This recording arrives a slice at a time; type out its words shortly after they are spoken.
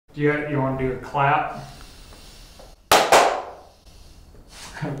You want to do a clap?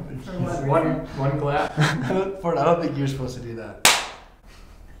 one clap. Ford, I don't think you're supposed to do that.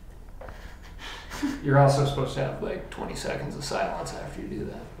 You're also supposed to have like 20 seconds of silence after you do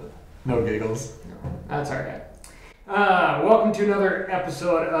that. But no giggles. No, that's all right. Welcome to another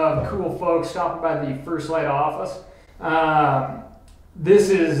episode of Cool Folks stopping by the First Lite Office. This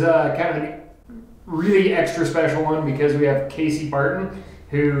is kind of a really extra special one because we have Casey Barton,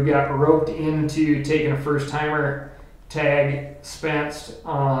 who got roped into taking a first-timer tag Spence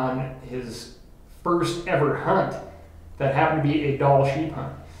on his first ever hunt that happened to be a Dall sheep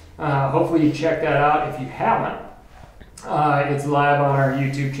hunt. Hopefully you check that out if you haven't. It's live on our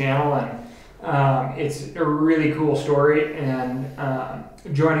YouTube channel, and it's a really cool story. And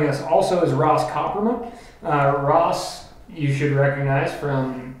joining us also is Ross Copperman. Ross, you should recognize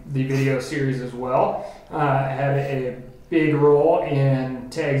from the video series as well, had a big role in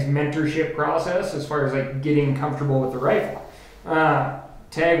Tag's mentorship process as far as like getting comfortable with the rifle.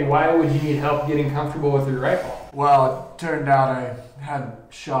 Tag, why would you need help getting comfortable with your rifle? Well, it turned out I had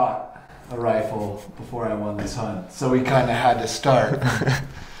shot a rifle before I won this hunt, so we kind of had to start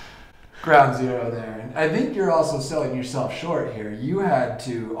ground zero there. And I think you're also selling yourself short here. You had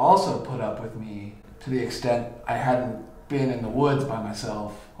to also put up with me to the extent I hadn't been in the woods by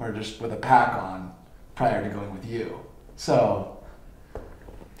myself or just with a pack on prior to going with you. So,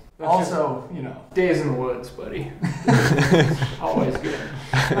 that's also, you know. Days in the woods, buddy. Always good.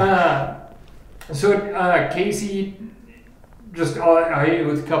 Casey, just I'll hit you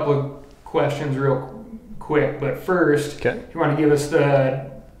with a couple of questions real quick. But first, okay. You want to give us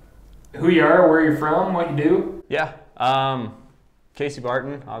who you are, where you're from, what you do? Yeah. Casey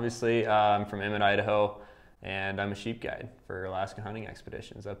Barton, obviously. I'm from Emmett, Idaho, and I'm a sheep guide for Alaska hunting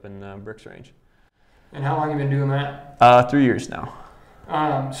expeditions up in the Brooks Range. And how long have you been doing that? 3 years now.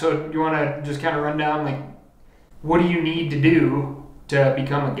 So you want to just kind of run down, like, what do you need to do to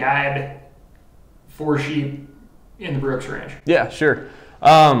become a guide for sheep in the Brooks Range? Yeah, sure.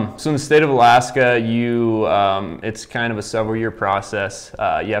 So in the state of Alaska, it's kind of a several-year process.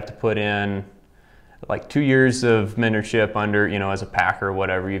 You have to put in like 2 years of mentorship under, as a packer or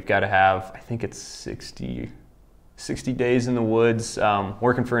whatever. You've got to have, I think it's 60 days in the woods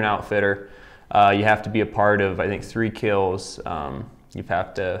working for an outfitter. You have to be a part of, I think, 3 kills. You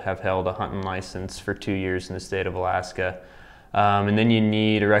have to have held a hunting license for 2 years in the state of Alaska. And then you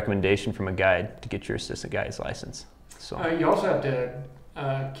need a recommendation from a guide to get your assistant guide's license. So you also have to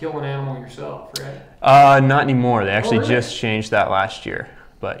kill an animal yourself, right? Not anymore. They actually just changed that last year.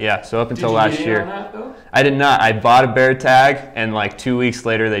 But yeah, so up until last year. Did you get in on that, though? I did not. I bought a bear tag, and like 2 weeks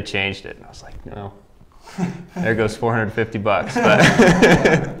later they changed it. And I was like, no. There goes $450. But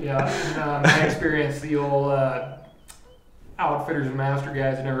yeah, in my experience, the old outfitters and master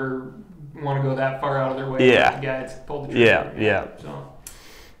guys never want to go that far out of their way. Yeah. The guides pull the trigger. Yeah. So,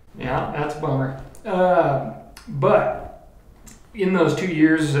 yeah, that's a bummer. But in those 2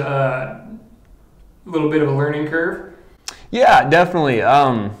 years, a little bit of a learning curve. Yeah, definitely.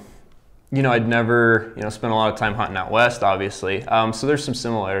 I'd never, spent a lot of time hunting out west, obviously. So there's some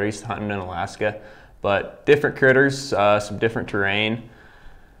similarities to hunting in Alaska. But different critters, some different terrain.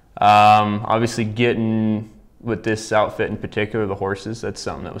 Obviously getting with this outfit in particular, the horses, that's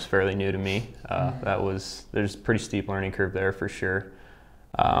something that was fairly new to me. There's a pretty steep learning curve there for sure.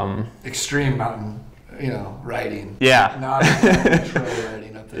 Extreme mountain, riding. Yeah. Not trail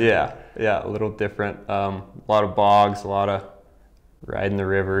riding up there. Yeah, a little different. A lot of bogs, a lot of riding the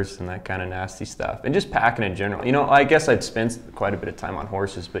rivers and that kind of nasty stuff. And just packing in general. I guess I'd spent quite a bit of time on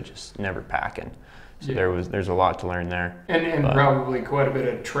horses, but just never packing. So there's a lot to learn there. And probably quite a bit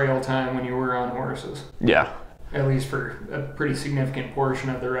of trail time when you were on horses. Yeah. At least for a pretty significant portion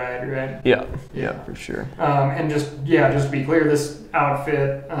of the ride, right? Yeah, for sure. And just to be clear, this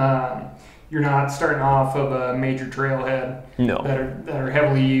outfit, you're not starting off of a major trailhead. No. That are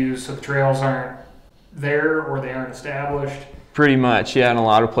heavily used, so the trails aren't there or they aren't established. Pretty much, yeah. In a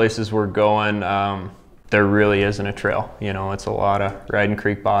lot of places we're going, there really isn't a trail. It's a lot of riding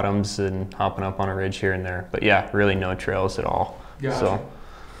creek bottoms and hopping up on a ridge here and there. But yeah, really no trails at all. Gotcha. So.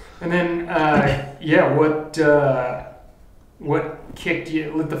 And then, what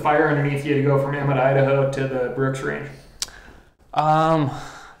lit the fire underneath you to go from Emmett, Idaho to the Brooks Range? I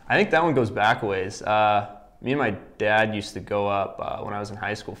think that one goes back a ways. Me and my dad used to go up when I was in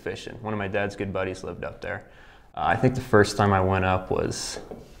high school fishing. One of my dad's good buddies lived up there. I think the first time I went up was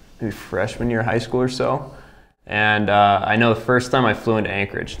maybe freshman year of high school or so. And I know the first time I flew into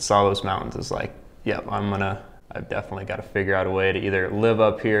Anchorage and saw those mountains, I was like, yep, I've definitely got to figure out a way to either live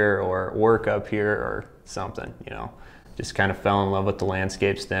up here or work up here or something, just kind of fell in love with the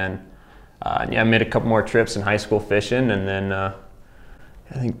landscapes then. Yeah, I made a couple more trips in high school fishing, and then I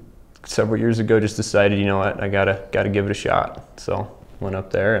think several years ago just decided, you know what, I gotta give it a shot. So went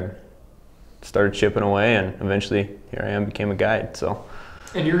up there and started chipping away, and eventually here I am, became a guide. So.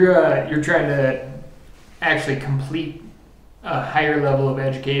 And you're trying to actually complete a higher level of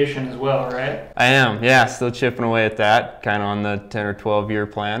education as well, right? I am, yeah, still chipping away at that, kind of on the 10 or 12 year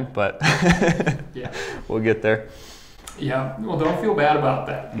plan, but yeah, we'll get there. Yeah, well, don't feel bad about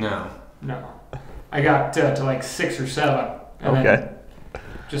that. No. I got to like 6 or 7, and then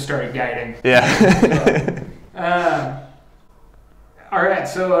just started guiding. Yeah. All right,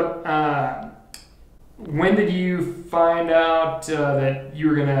 so when did you find out that you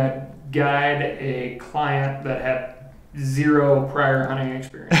were gonna guide a client that had 0 prior hunting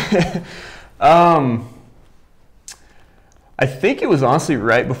experience? I think it was honestly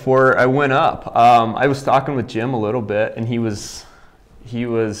right before I went up. I was talking with Jim a little bit, and he was,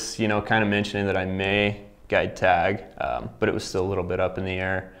 you know, kind of mentioning that I may guide tag, but it was still a little bit up in the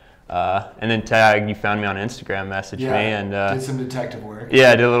air. And then Tag, you found me on Instagram, messaged me, and did some detective work.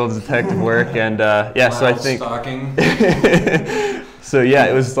 Yeah, I did a little detective work, and yeah, so I think. Stalking. So yeah,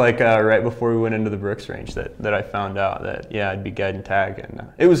 it was like right before we went into the Brooks range that I found out that I'd be guiding tag, and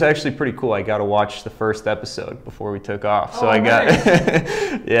it was actually pretty cool. I got to watch the first episode before we took off, so I got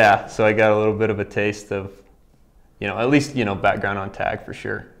yeah, so I got a little bit of a taste of, you know, at least, you know, background on tag for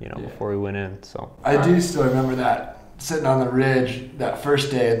sure, you know, before we went in. So I do still remember that, sitting on the ridge that first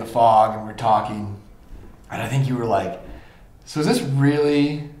day in the fog, and we're talking, and I think you were like, so is this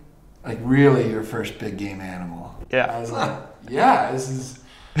really your first big game animal? Yeah. I was like, yeah, this is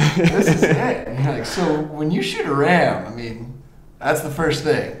it. And you're like, so when you shoot a ram, I mean, that's the first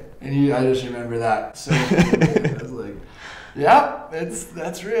thing. And I just remember that. So I was like, yeah,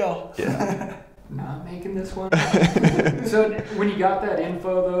 that's real. Yeah. Not making this one. So when you got that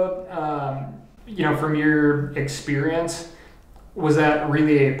info though, you know, from your experience, was that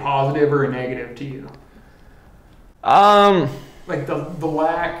really a positive or a negative to you? Like the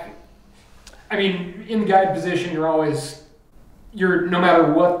lack. I mean, in the guide position, no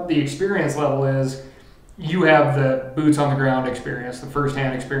matter what the experience level is, you have the boots on the ground experience, the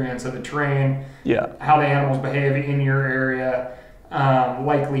firsthand experience of the terrain, how the animals behave in your area,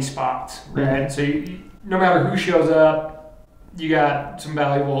 likely spots, right? So no matter who shows up, you got some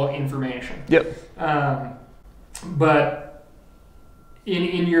valuable information. Yep. But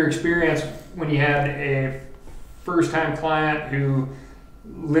in your experience, when you had a first-time client who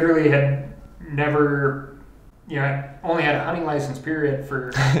literally had never, you know, only had a hunting license period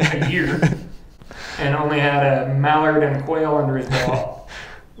for a year and only had a mallard and a quail under his belt,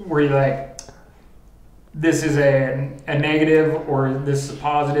 were you like, this is a negative, or this is a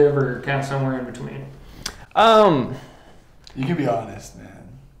positive, or kind of somewhere in between? You can be honest, man.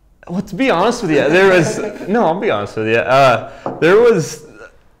 Well, to be honest with you, I'll be honest with you. I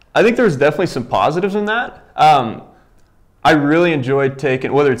think there was definitely some positives in that. I really enjoyed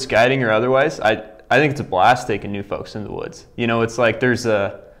taking, whether it's guiding or otherwise, I think it's a blast taking new folks into the woods. You know, it's like there's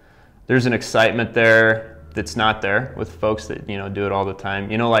an excitement there that's not there with folks that, you know, do it all the time.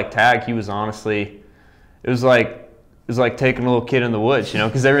 You know, like Tag, he was honestly, it was like taking a little kid in the woods, you know,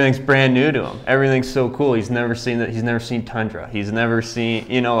 because everything's brand new to him. Everything's so cool. He's never seen tundra. He's never seen,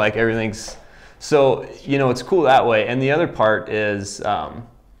 you know, like everything's, so, you know, it's cool that way. And the other part is,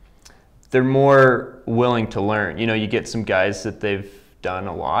 they're more willing to learn. You know, you get some guys that they've done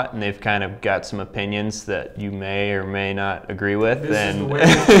a lot and they've kind of got some opinions that you may or may not agree with. This is the way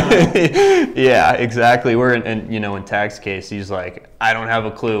it's done. Yeah, exactly. And you know, in Tag's case, he's like, I don't have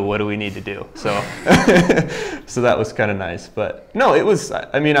a clue. What do we need to do? So, so that was kind of nice. But no, it was.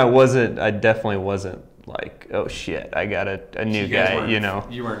 I mean, I definitely wasn't like, oh shit, I got a new guy. You know,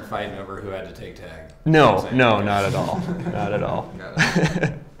 you weren't fighting over who had to take Tag. No, not at all. Not at all.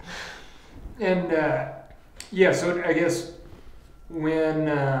 And yeah, so I guess when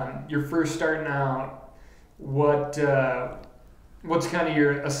you're first starting out, what's kind of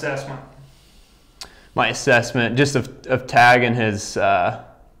your assessment? My assessment, just of Tag and his.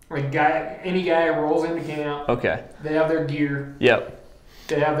 Like any guy who rolls into camp. Okay. They have their gear. Yep.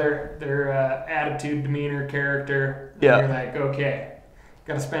 They have their attitude, demeanor, character. And Yeah. you're like, okay,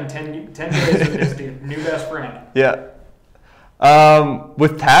 got to spend 10 days with this dude, new best friend. Yeah.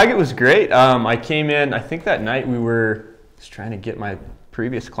 With Tag, it was great. I came in, I think that night we were just trying to get my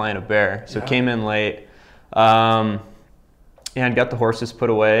previous client a bear. So came in late, and got the horses put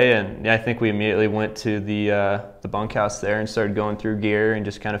away. And I think we immediately went to the bunkhouse there and started going through gear and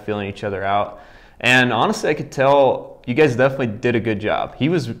just kind of feeling each other out. And honestly, I could tell you guys definitely did a good job. He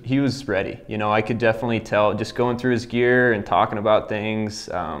was ready. You know, I could definitely tell just going through his gear and talking about things.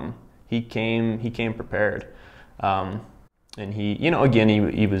 He came prepared. And he, you know, again,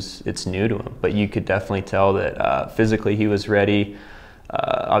 he was, it's new to him, but you could definitely tell that physically he was ready.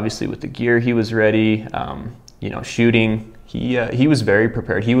 Obviously with the gear, he was ready. You know, shooting, he was very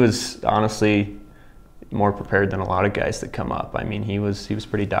prepared. He was honestly more prepared than a lot of guys that come up. I mean, he was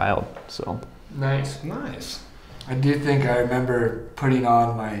pretty dialed. So Nice. I do think I remember putting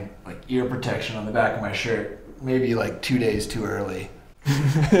on my ear protection on the back of my shirt maybe 2 days too early.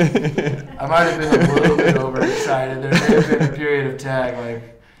 I might have been a little bit overexcited. There may have been a period of tag,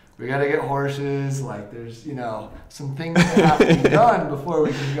 we got to get horses, there's, some things that have to be done before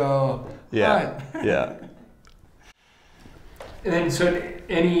we can go hunt. Yeah. And then, so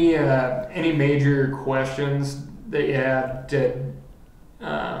any major questions that you had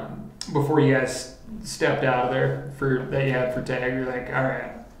before you guys stepped out of there that you had for tag? You're like, all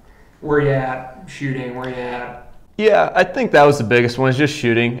right, where you at shooting? Where you at? Yeah, I think that was the biggest one, is just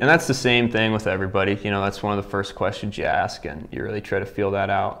shooting. And that's the same thing with everybody. You know, that's one of the first questions you ask, and you really try to feel that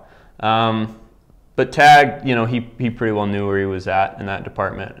out. But tag, you know, he pretty well knew where he was at in that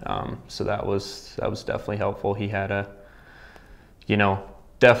department. So that was definitely helpful. He had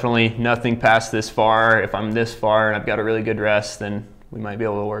definitely nothing past this far. If I'm this far and I've got a really good rest, then we might be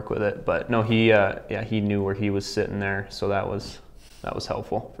able to work with it. But no, he knew where he was sitting there. So that was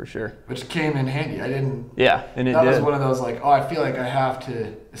helpful for sure. Which came in handy. I didn't. Yeah, and that was one of those I feel like I have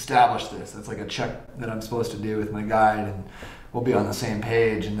to establish this. That's like a check that I'm supposed to do with my guide, and we'll be on the same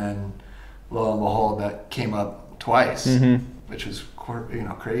page. And then, lo and behold, that came up twice, which was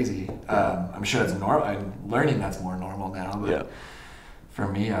crazy. I'm sure it's normal. I'm learning that's more normal now, but for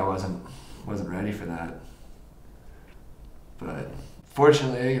me, I wasn't ready for that. But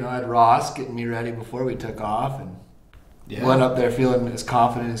fortunately, I had Ross getting me ready before we took off, and went up there feeling as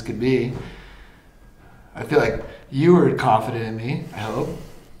confident as could be. I feel like you were confident in me, I hope.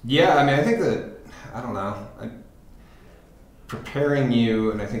 Yeah, I mean, I think that, I don't know, preparing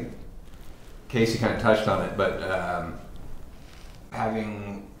you, and I think Casey kind of touched on it, but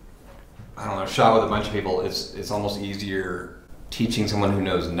having, shot with a bunch of people, it's almost easier teaching someone who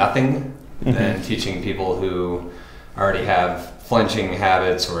knows nothing than teaching people who already have flinching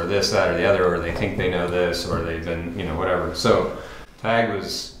habits, or this, that, or the other, or they think they know this, or they've been, whatever. So Tag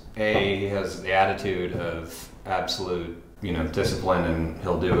he has the attitude of absolute, discipline, and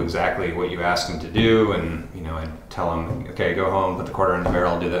he'll do exactly what you ask him to do. And, I'd tell him, okay, go home, put the quarter in the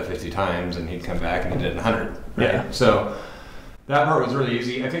barrel, do that 50 times, and he'd come back and he did it 100. Right? Yeah. So that part was really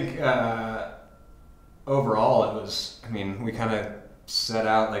easy. I think overall it was, we kind of set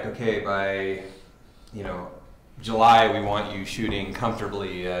out okay, by, July, we want you shooting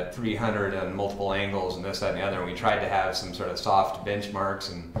comfortably at 300 on multiple angles and this, that, and the other. And we tried to have some sort of soft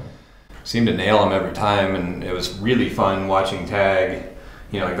benchmarks and seemed to nail them every time. And it was really fun watching Tag,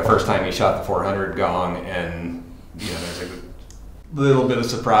 the first time he shot the 400 gong, and, there's a little bit of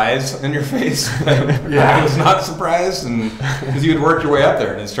surprise on your face. I was not surprised, and because you had worked your way up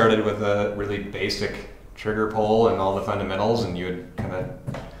there, and it started with a really basic trigger pull and all the fundamentals, and you had kind of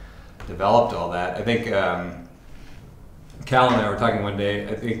developed all that. I think Cal and I were talking one day,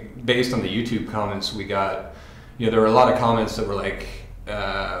 I think based on the YouTube comments we got, there were a lot of comments that were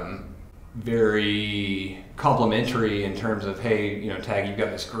very complimentary in terms of, hey, Tag, you've got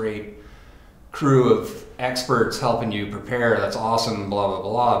this great crew of experts helping you prepare, that's awesome, blah, blah,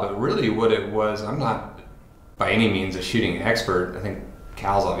 blah. But really what it was, I'm not by any means a shooting expert. I think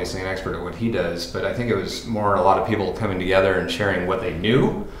Cal's obviously an expert at what he does, but I think it was more a lot of people coming together and sharing what they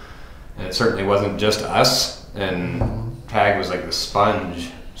knew. And it certainly wasn't just us. And Tag was like the sponge,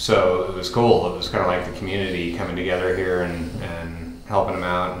 so it was cool. It was kind of like the community coming together here and helping them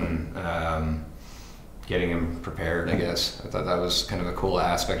out and getting them prepared, I guess. I thought that was kind of a cool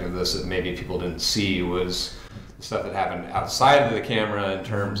aspect of this that maybe people didn't see, was the stuff that happened outside of the camera in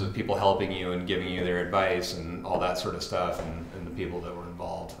terms of people helping you and giving you their advice and all that sort of stuff, and the people that were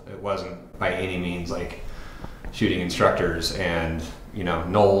involved. It wasn't by any means like shooting instructors and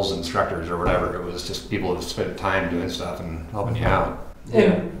Knowles instructors or whatever. It was just people who spent time doing stuff and helping you out.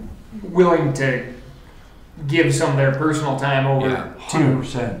 And willing to give some of their personal time over to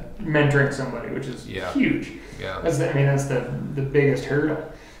 100%. mentoring somebody, which is huge. Yeah. That's the biggest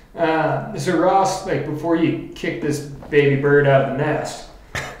hurdle. So Ross, before you kick this baby bird out of the nest,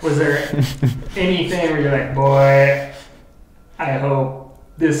 was there anything where you're like, boy, I hope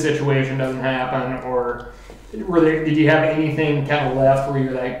this situation doesn't happen, or did you have anything kind of left where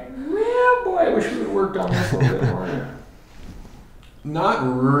you're like, yeah, boy, I wish we would have worked on this a little bit more? Not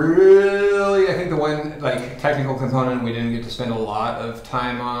really. I think the one like technical component we didn't get to spend a lot of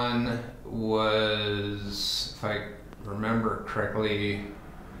time on was, if I remember correctly,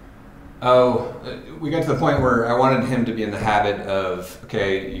 we got to the point where I wanted him to be in the habit of,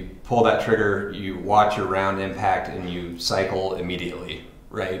 okay, you pull that trigger, you watch your round impact, and you cycle immediately,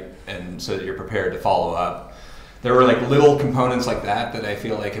 right? And so that you're prepared to follow up. There were like little components like that I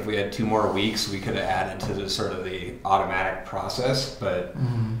feel like if we had 2 more weeks, we could have added to the sort of the automatic process. But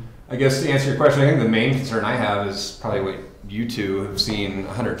I guess to answer your question, I think the main concern I have is probably what you two have seen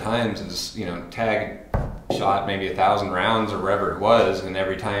 100 times is, Tag shot maybe 1,000 rounds or wherever it was, and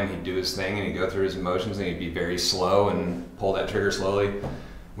every time he'd do his thing and he'd go through his emotions and he'd be very slow and pull that trigger slowly.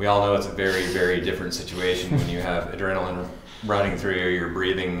 We all know it's a very, very different situation when you have adrenaline running through you, you're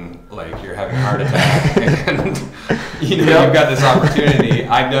breathing like you're having a heart attack, and you've got this opportunity.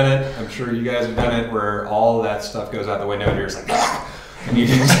 I've done it. I'm sure you guys have done it, where all that stuff goes out the window, and you're just like, and you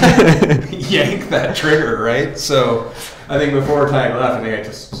just yank that trigger, right? So I think before Tag left, I think I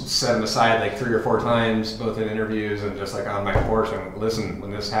just set him aside like 3 or 4 times, both in interviews and just like on my porch. And listen,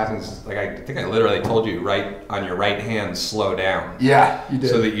 when this happens, like I think I literally told you, right on your right hand, slow down. Yeah, you did.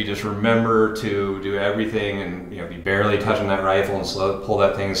 So that you just remember to do everything and be barely touching that rifle and pull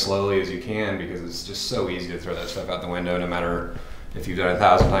that thing as slowly as you can, because it's just so easy to throw that stuff out the window, no matter if you've done it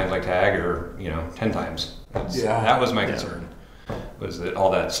 1,000 times like Tag or 10 times. That was my concern. Was that all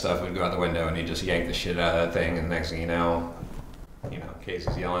that stuff would go out the window and he'd just yank the shit out of that thing, and next thing you know,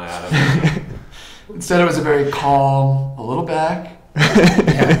 Casey's yelling at him. Instead, it was a very calm, a little back.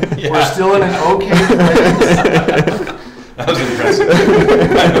 Yeah. We're still in an okay place. That was impressive.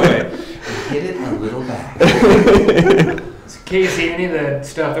 By the way, hit it a little back. So Casey, any of the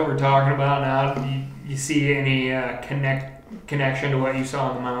stuff that we're talking about now, do you see any connection to what you saw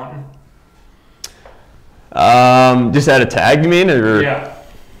on the mountain? Just at a Tag, you mean? Or? Yeah.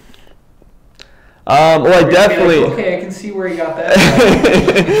 Well, I definitely. Like, okay, I can see where you got that.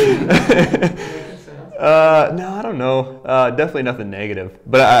 No, I don't know. Definitely nothing negative.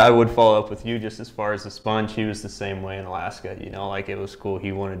 But I would follow up with you just as far as the sponge. He was the same way in Alaska. Like it was cool.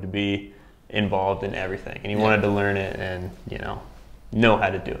 He wanted to be involved in everything, and he wanted to learn it and know how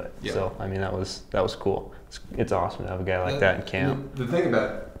to do it. Yeah. So I mean, that was cool. It's awesome to have a guy like that in camp. The thing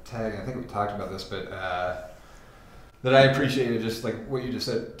about Tag, I think we talked about this, but that I appreciated, just like what you just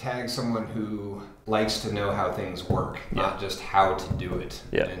said, Tag someone who likes to know how things work, not just how to do it.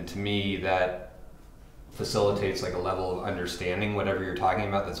 Yeah. And to me, that facilitates like a level of understanding whatever you're talking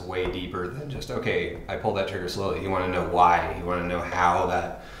about that's way deeper than just, okay, I pulled that trigger slowly. You want to know why. You want to know how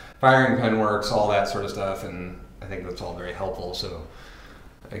that firing pin works, all that sort of stuff. And I think that's all very helpful. So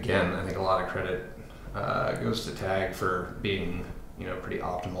again, I think a lot of credit goes to Tag for being, pretty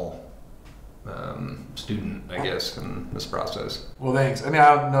optimal student, I guess, in this process. Well, thanks. I mean,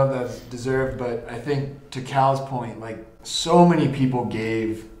 I don't know if that's deserved, but I think to Cal's point, like so many people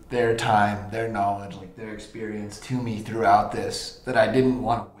gave their time, their knowledge, like their experience to me throughout this, that I didn't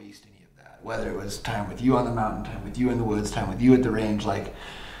want to waste any of that. Whether it was time with you on the mountain, time with you in the woods, time with you at the range, like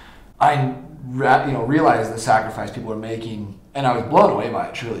I realized the sacrifice people were making, and I was blown away by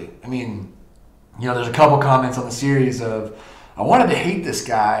it, truly. I mean, there's a couple comments on the series of, I wanted to hate this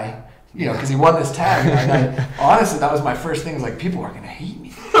guy, because he won this tag. And honestly, that was my first thing. Was like, people are going to hate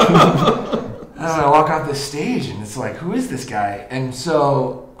me. I walk off this stage, and it's like, who is this guy? And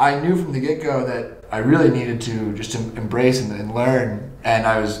so I knew from the get-go that I really needed to just embrace and learn. And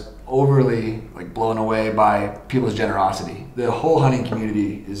I was overly blown away by people's generosity. The whole hunting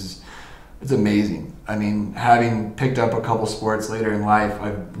community it's amazing. I mean, having picked up a couple sports later in life,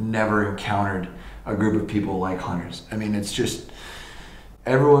 I've never encountered a group of people like hunters. I mean, it's just,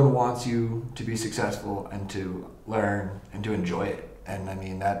 everyone wants you to be successful and to learn and to enjoy it. And I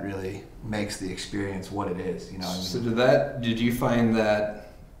mean, that really makes the experience what it is, So did you find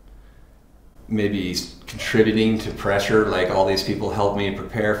that maybe contributing to pressure, like all these people help me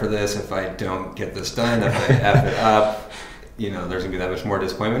prepare for this, if I don't get this done, if I F it up, there's gonna be that much more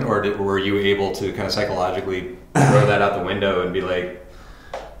disappointment? Or were you able to kind of psychologically throw that out the window and be like,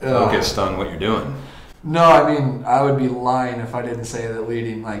 focused on what you're doing? No, I mean, I would be lying if I didn't say that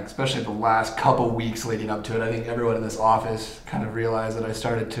leading, especially the last couple weeks leading up to it, I think everyone in this office kind of realized that I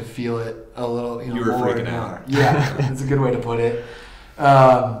started to feel it a little, you were freaking out. Yeah, that's a good way to put it.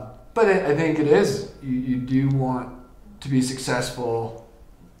 But I think it is. You do want to be successful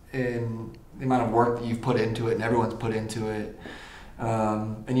in the amount of work that you've put into it and everyone's put into it.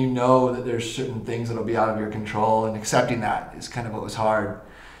 And that there's certain things that'll be out of your control, and accepting that is kind of what was hard.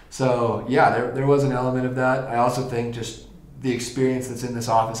 So yeah, there was an element of that. I also think just the experience that's in this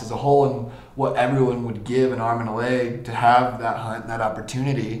office as a whole and what everyone would give an arm and a leg to have that hunt and that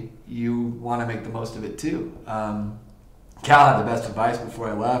opportunity, you want to make the most of it too. Cal had the best advice before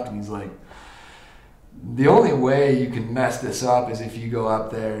I left, and he's like, the only way you can mess this up is if you go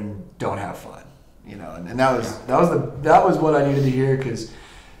up there and don't have fun, you know. And that was what I needed to hear, because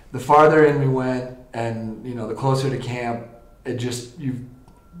the farther in we went, and you know, the closer to camp, it just, you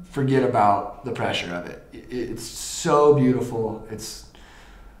forget about the pressure of it. It's so beautiful. It's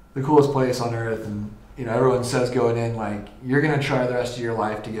the coolest place on earth, and you know, everyone says going in, like, you're gonna try the rest of your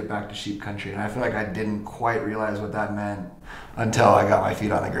life to get back to sheep country, and I feel like I didn't quite realize what that meant until I got my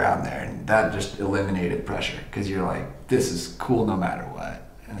feet on the ground there, and that just eliminated pressure, because you're like, this is cool no matter what.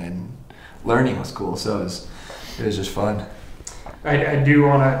 And then learning was cool, so it was just fun. I do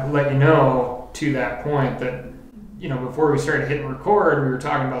want to let you know, to that point, that, you know, before we started hitting record, we were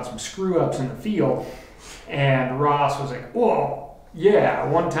talking about some screw ups in the field, and Ross was like, "Whoa, yeah,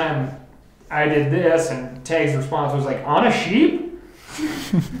 one time I did this," and Tag's response was like, "On a sheep?"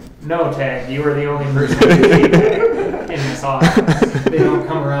 No, Tag, you are the only person who did that in this office. They don't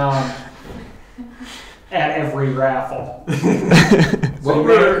come around at every raffle.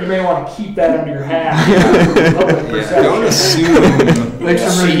 So you may want to keep that under your hat. Don't assume. Thanks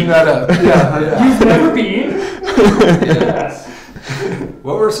for bringing that up. Yeah. You've never been. Yes.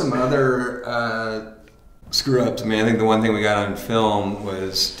 What were some other screw ups? I mean, I think the one thing we got on film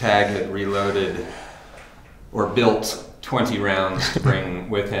was Tag had reloaded or built 20 rounds to bring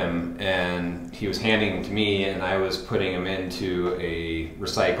with him, and he was handing them to me, and I was putting them into a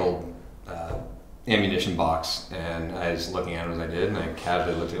recycled ammunition box, and I was looking at it as I did, and I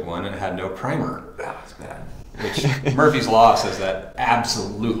casually looked at one and it had no primer. That was bad. Which Murphy's Law says that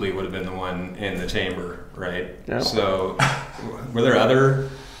absolutely would have been the one in the chamber, right? Yeah. So were there other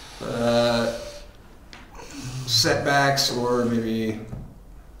setbacks, or maybe,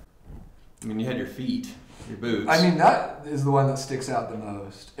 I mean, you had your feet, your boots. I mean, that is the one that sticks out the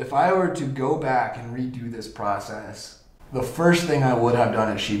most. If I were to go back and redo this process, the first thing I would have done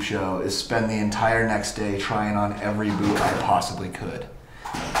at Sheep Show is spend the entire next day trying on every boot I possibly could.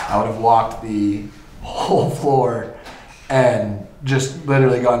 I would have walked the whole floor and just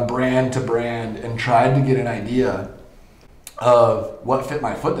literally gone brand to brand and tried to get an idea of what fit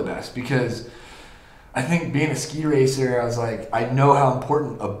my foot the best, because I think being a ski racer, I was like, I know how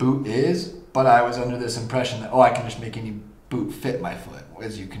important a boot is, but I was under this impression that, oh, I can just make any boot fit my foot,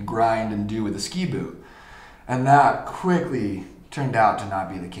 as you can grind and do with a ski boot. And that quickly turned out to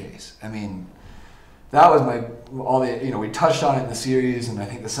not be the case. I mean, that was we touched on it in the series, and I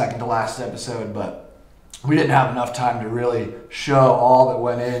think the second to last episode, but we didn't have enough time to really show all that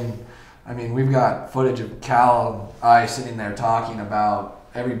went in. I mean, we've got footage of Cal and I sitting there talking about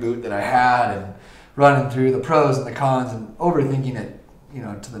every boot that I had and running through the pros and the cons and overthinking it, you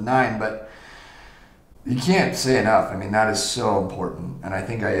know, to the nine, but you can't say enough. I mean, that is so important. And I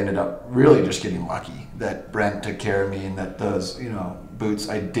think I ended up really just getting lucky that Brent took care of me, and that those, you know, boots,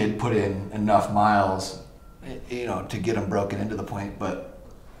 I did put in enough miles, you know, to get them broken into the point. But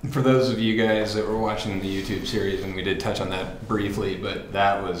for those of you guys that were watching the YouTube series, and we did touch on that briefly, but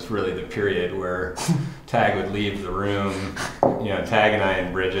that was really the period where Tag would leave the room. You know, Tag and I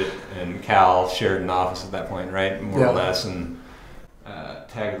and Bridget and Cal shared an office at that point, right? More or less. And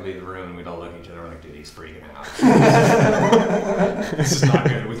Tag would leave the room, and we'd all look at each other and like, dude, he's freaking out. This is not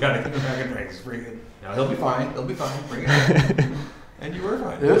good. We gotta get him back in rank. He's freaking. No, he'll be fine. He'll be fine. Bring it on. And you were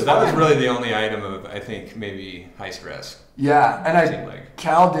fine. That was really the only item of, I think, maybe high stress. Yeah, and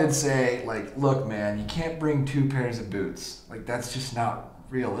Cal did say, like, look, man, you can't bring 2 pairs of boots. Like, that's just not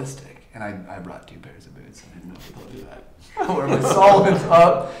realistic. And I brought 2 pairs of boots. I didn't know if they'll do that. Where my Solomon's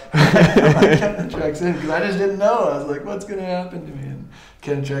up, I kept the checks in, because I just didn't know. I was like, what's going to happen to me? And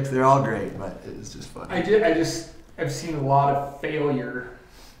Ken checks, they're all great, but it was just fun. I've seen a lot of failure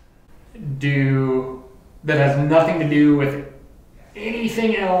that has nothing to do with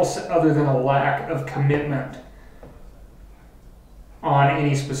anything else other than a lack of commitment on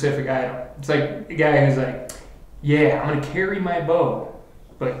any specific item. It's like a guy who's like, yeah, I'm going to carry my bow,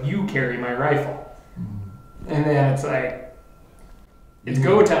 but you carry my rifle. And then it's like, it's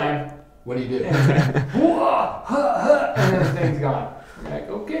go time. What do you do? And it's like, whoa, and then the thing's gone. You're like,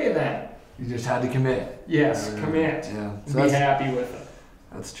 okay then. You just had to commit. Yes, commit. Yeah. So be happy with it.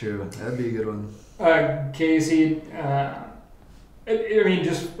 That's true. That'd be a good one. Casey, I mean,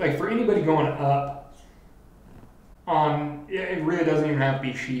 just like for anybody going up on, it really doesn't even have to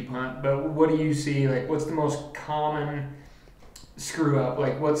be sheep hunt, but what do you see? Like, what's the most common screw up?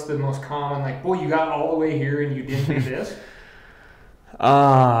 Like, what's the most common, like, boy, you got all the way here and you didn't do this?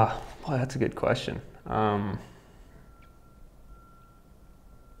 Boy, that's a good question.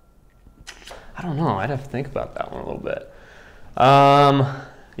 I don't know. I'd have to think about that one a little bit.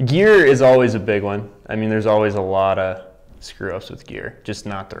 Gear is always a big one. I mean, there's always a lot of screw ups with gear, just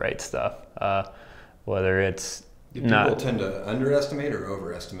not the right stuff. Whether it's Do people tend to underestimate or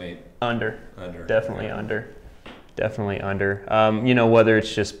overestimate? Under. Definitely okay. under. Definitely under. You know, whether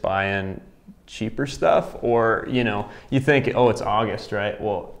it's just buying cheaper stuff or, you know, you think, oh, it's August, right?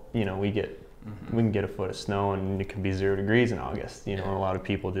 Well, you know, we can get a foot of snow and it can be 0 degrees in August. You know, and a lot of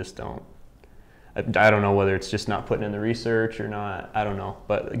people just don't. I don't know whether it's just not putting in the research or not. I don't know.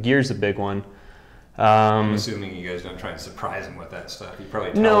 But gear's a big one. I'm assuming you guys don't try and surprise them with that stuff. You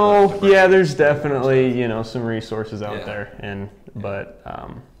probably tell No, them to yeah, there's definitely, you know, some resources out Yeah. there, but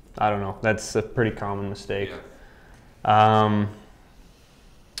I don't know. That's a pretty common mistake. Yeah.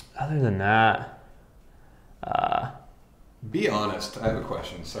 Other than that, Be honest. I have a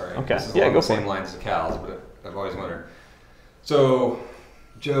question. Sorry. Okay. This is Yeah, along go the for same it. lines as Cal's, but I've always wondered. So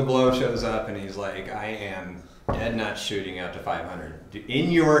Joe Blow shows up and he's like, I am dead nuts shooting out to 500.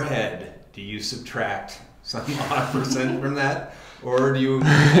 In your head, do you subtract some odd percent from that? Or do you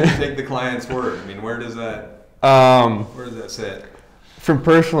take the client's word? I mean, where does that sit? From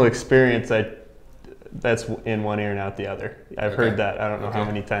personal experience, that's in one ear and out the other. I've Okay. heard that I don't know how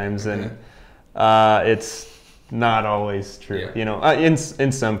Okay. many times, and Okay. it's not always true. Yeah. You know,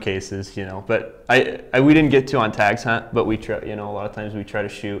 in some cases, you know. But we didn't get to on tags hunt, but we try. You know, a lot of times we try to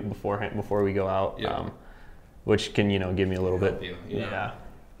shoot beforehand before we go out, Yeah. which can, you know, give me a little Help bit. you, yeah.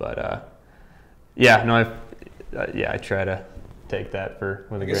 But yeah, no, I try to take that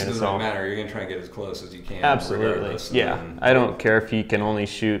with I a guess grain it of doesn't salt. matter. You're going to try and get as close as you can. Absolutely. regardless, and Yeah. then- I don't care if he can only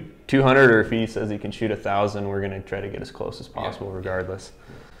shoot 200 or if he says he can shoot 1,000. We're going to try to get as close as possible regardless.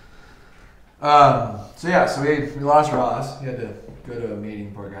 So we lost Ross. He had to go to a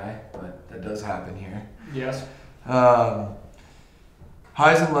meeting, poor guy, but that does happen here. Yes.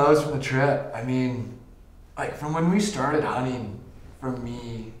 Highs and lows from the trip. I mean, like from when we started hunting, from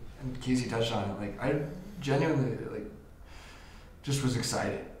me and Casey touched on it. Like I genuinely just was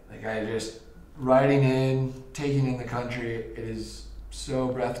excited. Like I just riding in, taking in the country. It is so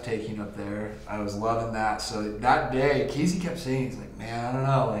breathtaking up there. I was loving that. So that day, Casey kept saying, he's like, man, I don't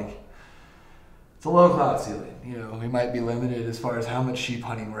know, like it's a low cloud ceiling. You know, we might be limited as far as how much sheep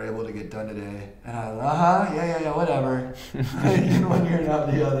hunting we're able to get done today. And I was, yeah, whatever. In one ear and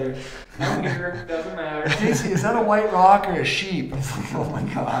out the other. Down here, doesn't matter. Casey, is that a white rock or a sheep? I was like, oh my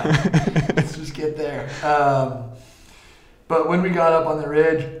God, let's just get there. But when we got up on the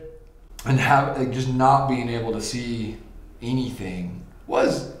ridge and just not being able to see anything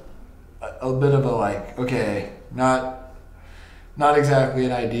was a bit of a okay, not exactly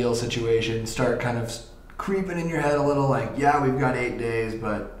an ideal situation. Start kind of creeping in your head a little yeah, we've got 8 days,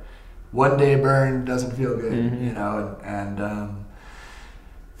 but one day burn doesn't feel good, you know, and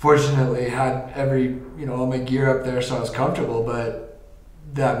fortunately had all my gear up there, so I was comfortable, but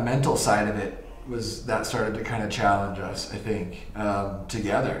that mental side of it that started to kind of challenge us, I think,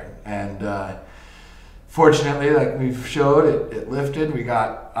 together. And fortunately, like we've showed, it lifted. We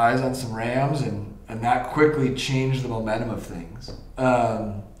got eyes on some rams, and that quickly changed the momentum of things.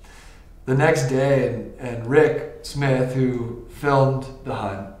 The next day, and Rick Smith, who filmed the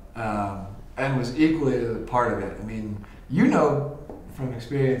hunt and was equally a part of it. I mean, you know from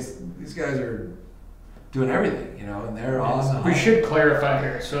experience, these guys are doing everything, you know, and they're awesome. We should clarify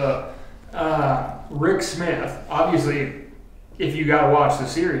here. So, Rick Smith, obviously, if you got to watch the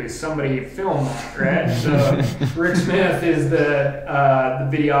series, somebody filmed that, right? So, Rick Smith is the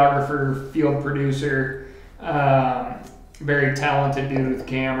videographer, field producer, very talented dude with the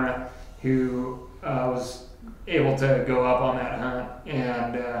camera who was able to go up on that hunt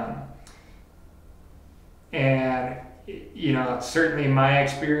and you know, certainly my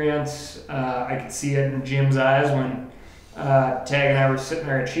experience, I could see it in Jim's eyes when Tag and I were sitting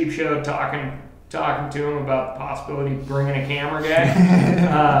there at Sheep Show talking to him about the possibility of bringing a camera guy.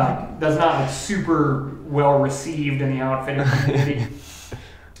 That's not super well received in the outfitting community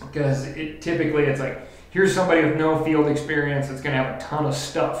because typically it's here's somebody with no field experience that's going to have a ton of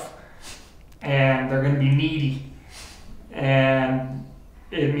stuff and they're going to be needy, and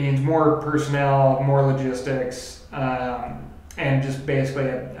it means more personnel, more logistics, and just basically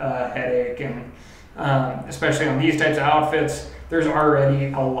a headache. And especially on these types of outfits, there's already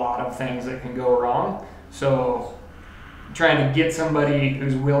a lot of things that can go wrong. So trying to get somebody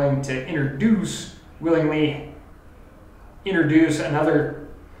who's willing to willingly introduce another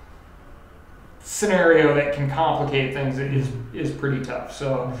scenario that can complicate things is pretty tough.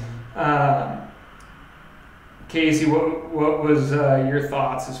 So Casey, what was your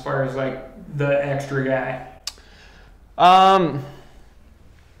thoughts as far as the extra guy?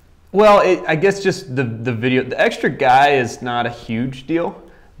 Well, I guess just the video. The extra guy is not a huge deal,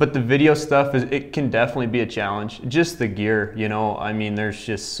 but the video stuff it can definitely be a challenge. Just the gear, you know. I mean, there's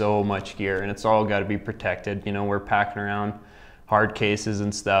just so much gear, and it's all got to be protected. You know, we're packing around hard cases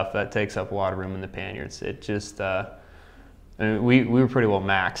and stuff. That takes up a lot of room in the panniers. It just I mean, we were pretty well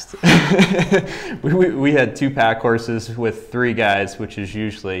maxed. we had 2 pack horses with 3 guys, which is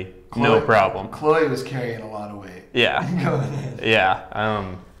usually no problem. Chloe was carrying a lot of weight. Yeah,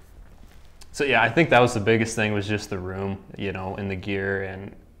 yeah. So yeah, I think that was the biggest thing, was just the room, you know, and the gear,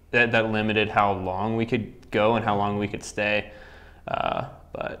 and that limited how long we could go and how long we could stay.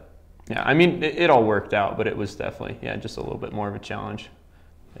 But yeah, I mean, it all worked out, but it was definitely, just a little bit more of a challenge.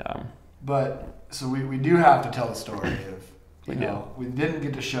 But so we do have to tell the story of, you know, we didn't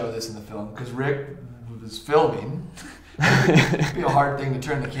get to show this in the film because Rick was filming. It'd be a hard thing to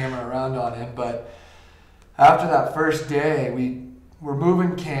turn the camera around on him, but after that first day, we were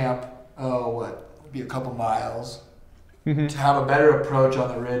moving camp. Be a couple miles to have a better approach on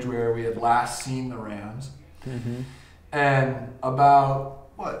the ridge where we had last seen the rams. And about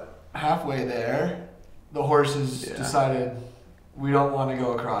halfway there, the horses decided we don't want to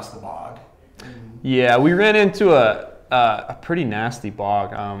go across the bog. Yeah, we ran into a pretty nasty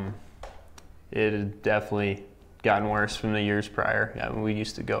bog. It had definitely gotten worse from the years prior. Yeah, we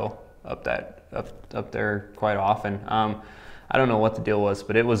used to go up there quite often. I don't know what the deal was,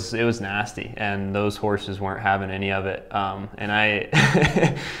 but it was nasty, and those horses weren't having any of it. And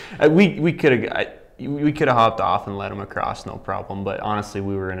we could have hopped off and let them across, no problem. But honestly,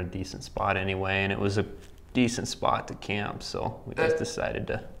 we were in a decent spot anyway, and it was a decent spot to camp, so we just decided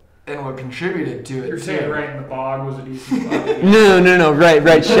to. And what contributed to it? You're saying right in the bog was a decent spot. No,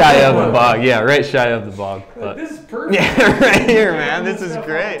 right shy of the bog. Yeah, right shy of the bog. But, this is perfect. Yeah, right here, man. This is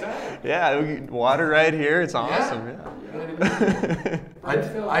great. Yeah, water right here. It's awesome. Yeah.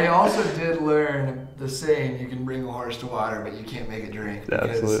 I also did learn the saying, you can bring a horse to water, but you can't make it drink.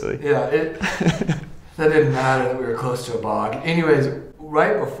 Because, absolutely. Yeah, that didn't matter that we were close to a bog. Anyways,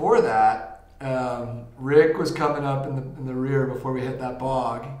 right before that, Rick was coming up in the rear before we hit that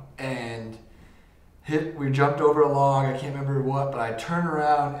bog, and we jumped over a log. I can't remember what, but I turned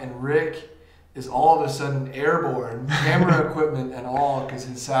around and Rick is all of a sudden airborne, camera equipment and all, because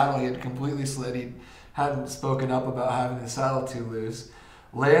his saddle, he had completely slid. He hadn't spoken up about having his saddle too loose.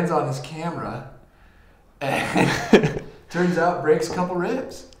 Lands on his camera, and turns out breaks a couple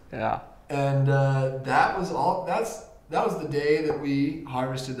ribs. Yeah. And that was all. That was the day that we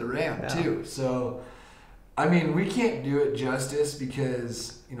harvested the ram too. So, I mean, we can't do it justice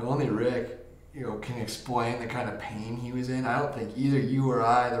because only Rick can explain the kind of pain he was in. I don't think either you or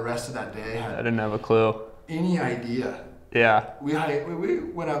I the rest of that day had. I didn't have a clue. Any idea? Yeah. We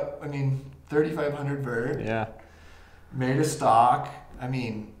went up. 3,500 vert. Yeah. Made a stock. I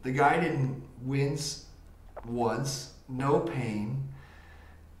mean, the guy didn't wince once. No pain.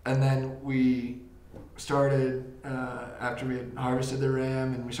 And then we started after we had harvested the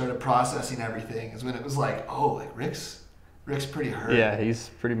ram and we started processing everything. Is when it was like, Rick's pretty hurt. Yeah, he's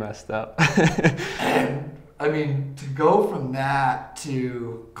pretty messed up. And I mean, to go from that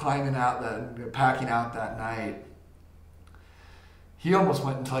to packing out that night. He almost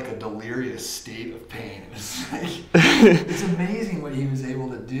went into like a delirious state of pain. It was like, it's amazing what he was able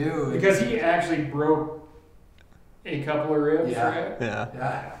to do. Because he actually broke a couple of ribs, right?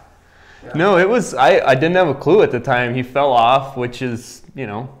 Yeah. No, it was, I didn't have a clue at the time. He fell off, which is,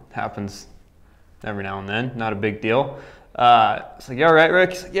 happens every now and then. Not a big deal. It's like, you all right, Rick?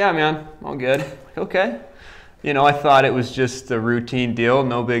 He's like, yeah, man, all good. Like, okay. I thought it was just a routine deal,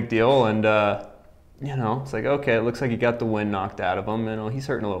 no big deal. And, it's like, okay, it looks like he got the wind knocked out of him. He's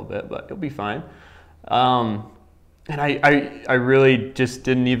hurting a little bit, but he'll be fine. And I really just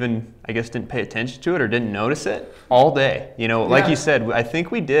didn't pay attention to it or didn't notice it all day. Like you said, I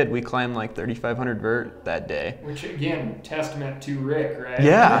think we did. We climbed like 3,500 vert that day. Which, again, testament to Rick, right?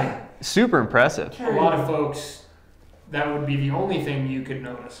 Yeah, super impressive. A lot of folks, that would be the only thing you could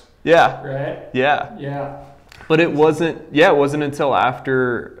notice. Yeah. Right? Yeah. But it wasn't until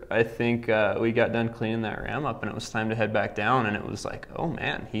after I think we got done cleaning that ram up and it was time to head back down, and it was like, oh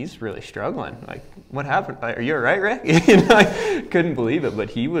man, he's really struggling. Like, what happened? Are you all right, Rick? I couldn't believe it, but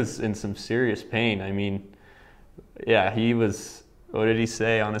he was in some serious pain. I mean, yeah, he was, what did he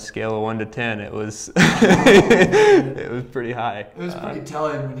say on a scale of 1 to 10? It was, it was pretty high. It was pretty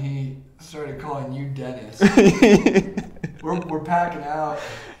telling when he started calling you Dennis. We're packing out.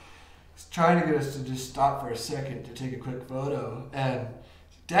 Trying to get us to just stop for a second to take a quick photo, and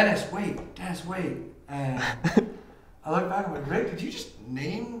Dennis, wait, and I look back and I'm like, Rick, did you just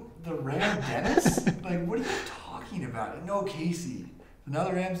name the ram Dennis? Like, what are you talking about? No, Casey. Now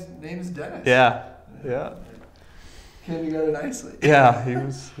the ram's name is Dennis. Yeah. Came together nicely. Yeah, he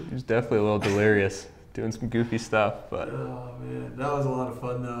was definitely a little delirious, doing some goofy stuff, but. Oh man, that was a lot of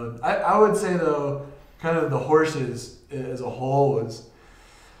fun though. I would say though, kind of the horses as a whole was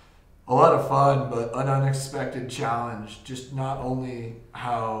a lot of fun, but an unexpected challenge. Just not only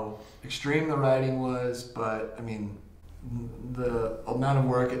how extreme the riding was, but I mean, the amount of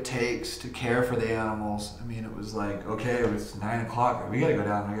work it takes to care for the animals. I mean, it was like, okay, it was 9 o'clock. We got to go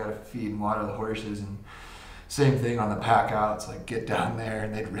down. We got to feed and water the horses. And same thing on the pack outs. Like, get down there,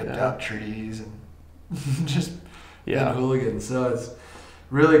 and they'd ripped out trees and just been hooligans. So it's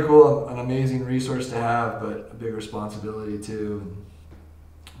really cool, an amazing resource to have, but a big responsibility too. And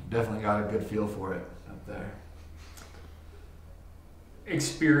definitely got a good feel for it up there.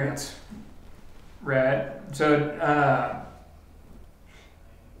 Experience, right? So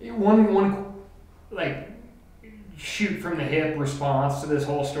one like shoot from the hip response to this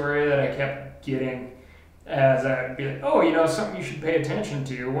whole story that I kept getting as I'd be like, oh, you know, something you should pay attention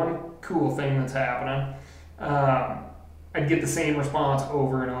to. One cool thing that's happening. I'd get the same response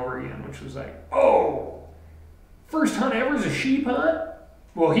over and over again, which was like, oh, first hunt ever is a sheep hunt?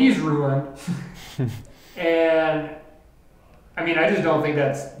 Well, he's ruined. And I mean, I just don't think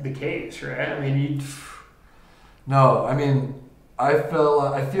that's the case, right? I mean, No, I mean, I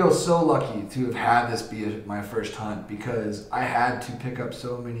feel so lucky to have had this be my first hunt, because I had to pick up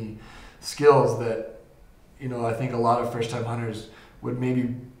so many skills that, you know, I think a lot of first-time hunters would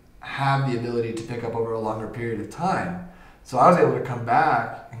maybe have the ability to pick up over a longer period of time. So I was able to come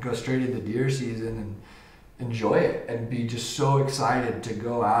back and go straight into deer season and enjoy it and be just so excited to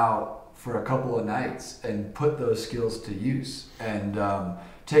go out for a couple of nights and put those skills to use and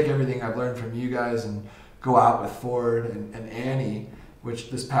take everything I've learned from you guys and go out with Ford and Annie,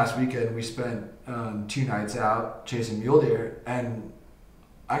 which this past weekend we spent 2 nights out chasing mule deer, and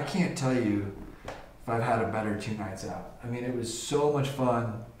I can't tell you if I've had a better 2 nights out. I mean, it was so much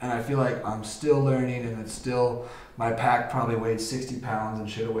fun, and I feel like I'm still learning, and it's still, my pack probably weighed 60 pounds and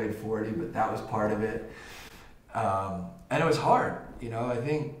should have weighed 40, but that was part of it. And it was hard, you know. I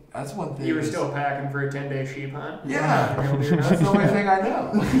think that's one thing. you were still packing for a 10-day sheep hunt? Yeah, that's the only thing I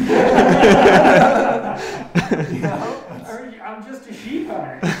know. You know? I'm just a sheep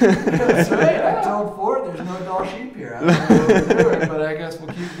hunter. That's right. I told Ford there's no Dall sheep here. I don't know what to do it, but I guess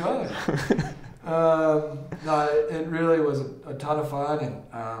we'll keep going. No, it really was a ton of fun, and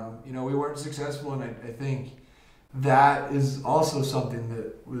you know, we weren't successful, and I think that is also something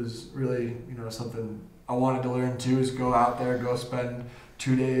that was really, you know, something I wanted to learn too, is go out there, go spend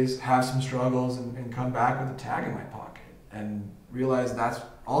 2 days, have some struggles, and come back with a tag in my pocket and realize that's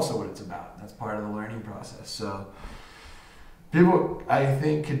also what it's about. That's part of the learning process. So people, I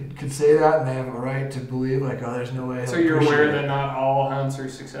think, could say that, and they have a right to believe, like, oh, there's no way. So you're aware that not all hunts are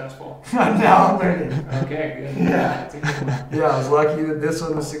successful? Now I'm learning. Okay, good. Yeah. That's a good one. Yeah, I was lucky that this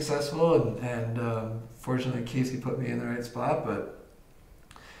one was successful, and fortunately Casey put me in the right spot. But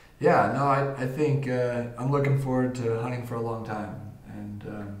yeah, no, I think I'm looking forward to hunting for a long time.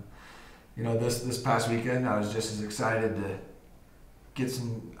 And you know, this past weekend I was just as excited to get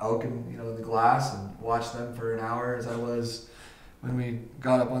some elk in, you know, the glass and watch them for an hour as I was when we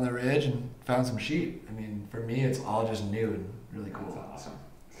got up on the ridge and found some sheep. I mean, for me, it's all just new and really cool. That's awesome.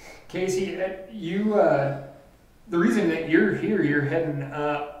 Casey, you, the reason that you're here, you're heading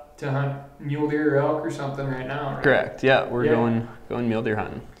up to hunt mule deer or elk or something right now, right? Correct. Yeah, we're going mule deer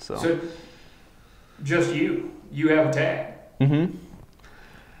hunting. So just you have a tag. Mm-hmm.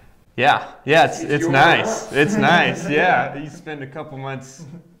 Yeah, it's nice. Hunt. It's nice. Yeah, you spend a couple months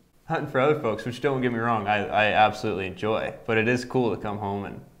hunting for other folks, which, don't get me wrong, I absolutely enjoy. But it is cool to come home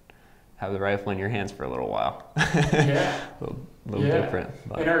and have the rifle in your hands for a little while. Yeah. a little different.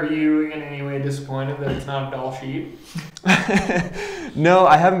 But. And are you in any way disappointed that it's not a Dall sheep? No,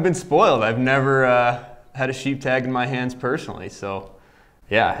 I haven't been spoiled. I've never had a sheep tag in my hands personally. So,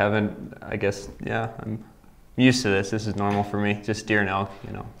 yeah, I haven't, I guess, yeah, I'm used to this. This is normal for me. Just deer and elk,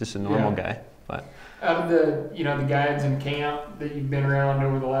 you know, just a normal guy. But out of the, you know, the guides in camp that you've been around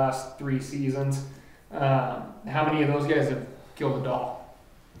over the last 3 seasons, how many of those guys have killed a Dall?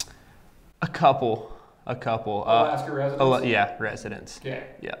 A couple. Alaska residents? Yeah, residents. Okay.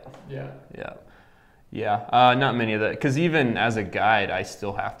 Yeah. Not many of that, because even as a guide, I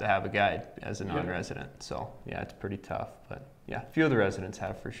still have to have a guide as a non-resident. So yeah, it's pretty tough. But yeah, a few of the residents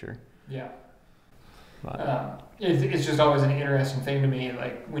have for sure. Yeah. But, it's just always an interesting thing to me.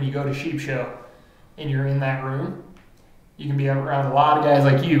 Like when you go to sheep show and you're in that room, you can be around a lot of guys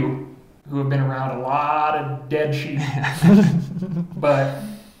like you who have been around a lot of dead sheep. But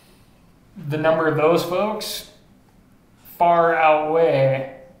the number of those folks far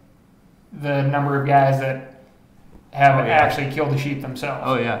outweigh the number of guys that have actually killed a sheep themselves.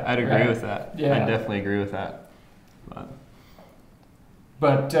 Oh yeah, I'd agree with that. Yeah. I definitely agree with that.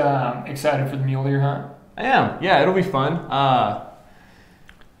 But excited for the mule deer hunt? I am. Yeah, it'll be fun.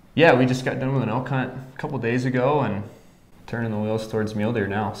 Yeah, we just got done with an elk hunt a couple days ago and turning the wheels towards mule deer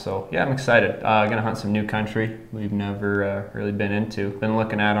now. So yeah, I'm excited. Gonna hunt some new country we've never really been into. Been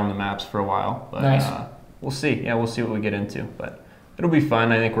looking at on the maps for a while, but nice. We'll see. Yeah, we'll see what we get into, but it'll be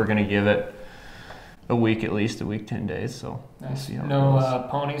fun. I think we're gonna give it a week at least, 10 days. So nice. We'll see how no it goes.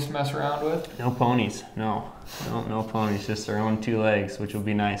 ponies to mess around with? No ponies. No ponies. Just our own 2 legs, which will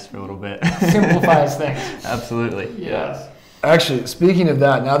be nice for a little bit. Simplifies things. Absolutely. Yes. Actually, speaking of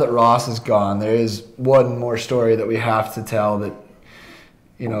that, now that Ross is gone, there is one more story that we have to tell that,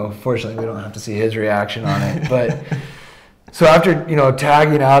 fortunately we don't have to see his reaction on it. But so after,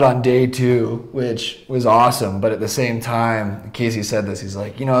 tagging out on day 2, which was awesome, but at the same time, Casey said this, he's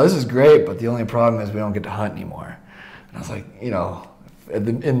like, this is great, but the only problem is we don't get to hunt anymore. And I was like,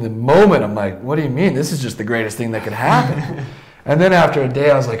 in the moment, I'm like, what do you mean? This is just the greatest thing that could happen. And then after a day,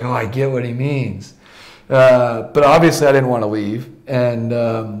 I was like, oh, I get what he means. But obviously I didn't want to leave.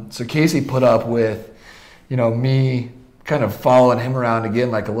 And so Casey put up with, me kind of following him around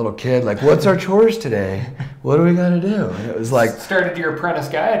again like a little kid. Like, what's our chores today? What do we got to do? And it was like... Started your apprentice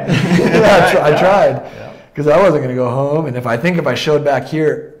guide. Yeah, I tried. Because I wasn't going to go home. And if I showed up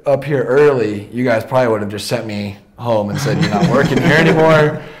here early, you guys probably would have just sent me home and said, you're not working here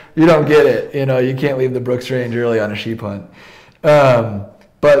anymore. You don't get it. You can't leave the Brooks Range early on a sheep hunt.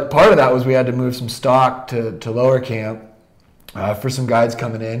 But part of that was we had to move some stock to lower camp for some guides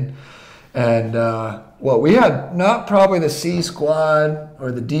coming in. And we had not probably the C squad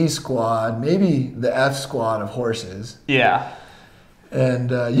or the D squad, maybe the F squad of horses. Yeah.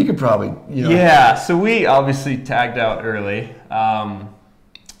 And you could probably, Yeah, so we obviously tagged out early.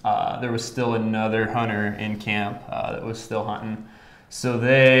 There was still another hunter in camp that was still hunting. So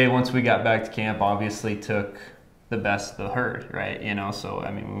they, once we got back to camp, obviously took the best of the herd, right? So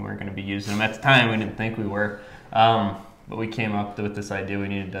we weren't going to be using them at the time. We didn't think we were, but we came up with this idea. We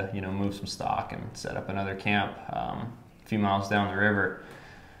needed to, move some stock and set up another camp a few miles down the river.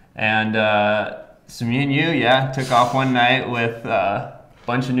 And so me and you, took off one night with a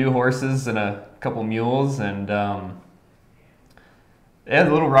bunch of new horses and a couple mules, and the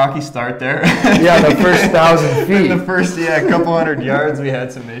little rocky start there. Yeah, the first 1,000 feet. The first, couple hundred yards, we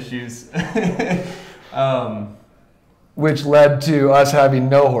had some issues. Which led to us having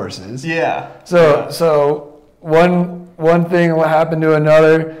no horses. Yeah. So one thing will happen to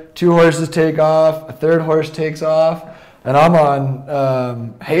another. 2 horses take off. A 3rd horse takes off, and I'm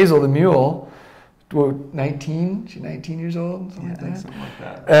on Hazel the mule. 19? She's 19 years old, something like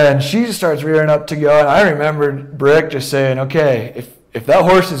that. And she just starts rearing up to go. And I remembered Brick just saying, "Okay, if that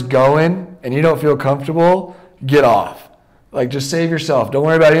horse is going and you don't feel comfortable, get off. Like, just save yourself. Don't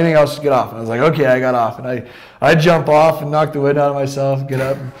worry about anything else. Just get off." And I was like, okay, I got off. And I jump off and knock the wind out of myself, get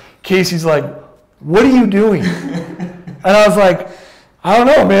up. And Casey's like, what are you doing? And I was like, I don't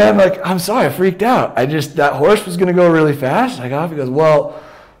know, man. Like, I'm sorry, I freaked out. That horse was going to go really fast. I got off. He goes, well,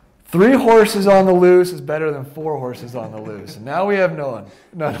 3 horses on the loose is better than 4 horses on the loose. And now we have no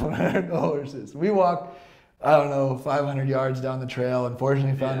horses. We walked, 500 yards down the trail.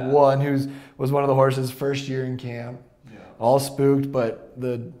 Unfortunately, found one who was one of the horses' first year in camp. All spooked, but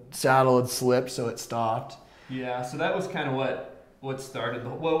the saddle had slipped, so it stopped. Yeah, so that was kind of what started.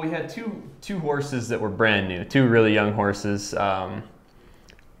 We had two horses that were brand new, 2 really young horses.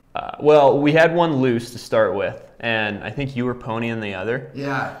 We had one loose to start with, and I think you were ponying the other.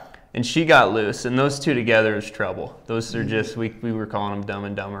 Yeah. And she got loose, and those 2 together is trouble. Those are just, we were calling them Dumb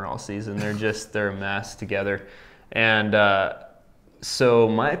and Dumber all season. They're a mess together. And so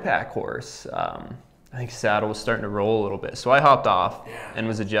my pack horse, I think saddle was starting to roll a little bit. So I hopped off and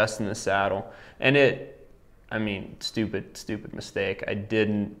was adjusting the saddle. And stupid mistake. I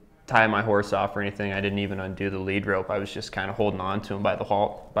didn't tie my horse off or anything. I didn't even undo the lead rope. I was just kind of holding on to him by the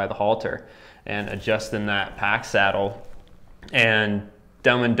halter and adjusting that pack saddle. And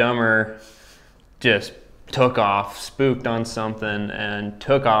Dumb and Dumber just took off, spooked on something, and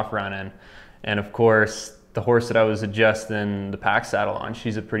took off running. And of course, the horse that I was adjusting the pack saddle on,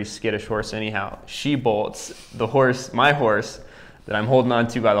 she's a pretty skittish horse anyhow. She bolts. My horse that I'm holding on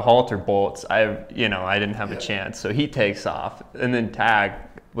to by the halter bolts. I didn't have a chance. So he takes off, and then tag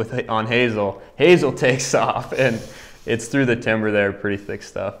on Hazel. Hazel takes off, and it's through the timber there, pretty thick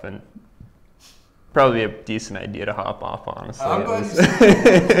stuff, and probably a decent idea to hop off, honestly. I'm glad you said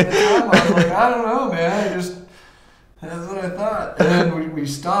that. I was like, I don't know, man. That's what I thought. And then we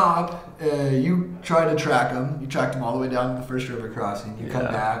stop. You try to track them. You tracked them all the way down to the first river crossing. You come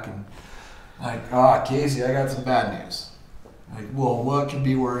back and like, Casey, I got some bad news. Like, well, what could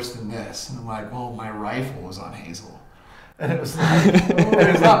be worse than this? And I'm like, well, my rifle was on Hazel. And it was like,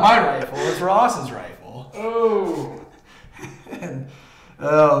 it's not my rifle, it's Ross's rifle. Oh. And,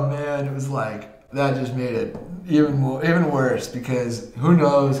 oh man, it was like, that just made it even worse, because who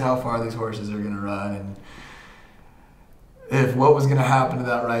knows how far these horses are going to run, and if what was going to happen to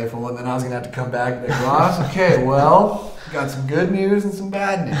that rifle, and then I was going to have to come back and be like, Ross, okay, well, got some good news and some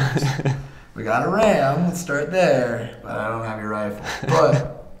bad news. We got a ram, let's start there, but I don't have your rifle.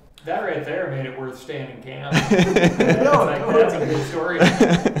 But that right there made it worth staying in camp. That's a good story.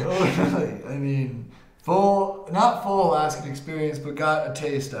 Totally. I mean, not full Alaskan experience, but got a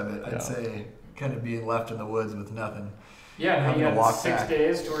taste of it, I'd say, kind of being left in the woods with nothing. Yeah, now you had 6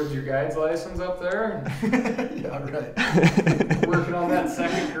 days towards your guide's license up there. Yeah, right. Working on that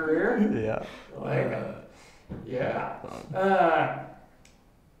second career. Yeah.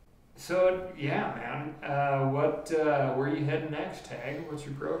 So yeah, man. Where are you heading next, Tag? What's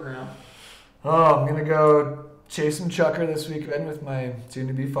your program? Oh, I'm gonna go chase some chucker this weekend with my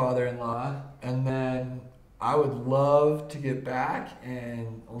soon-to-be father-in-law, and then I would love to get back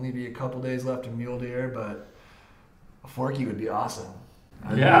and only be a couple days left in mule deer, but a forky would be awesome.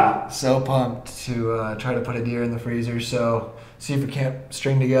 I'd be so pumped to try to put a deer in the freezer. So see if we can't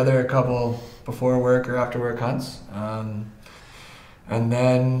string together a couple before work or after work hunts. And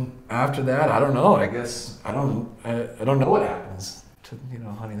then after that, I don't know. I guess I don't know what happens to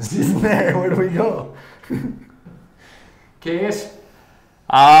hunting season there. Where do we go? Case?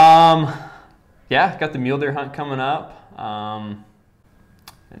 Yeah, got the mule deer hunt coming up.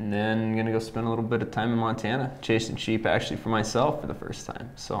 And then I'm gonna go spend a little bit of time in Montana chasing sheep, actually, for myself for the first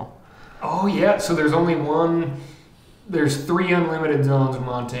time. So. Oh yeah. So there's 3 unlimited zones in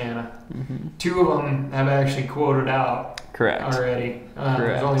Montana. Mm-hmm. 2 of them have actually quoted out. Correct. Already. Correct.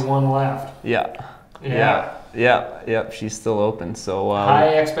 There's only 1 left. Yep. She's still open. So.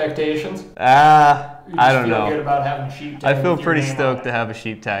 High expectations. I don't know. Feel good about having a sheep tag. I feel pretty stoked to have a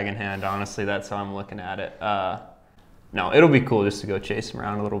sheep tag in hand. Honestly, that's how I'm looking at it. No, it'll be cool just to go chase them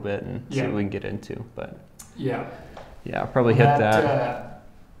around a little bit and see what we can get into. But yeah, I'll probably hit that.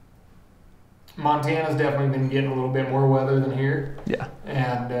 Montana's definitely been getting a little bit more weather than here. Yeah,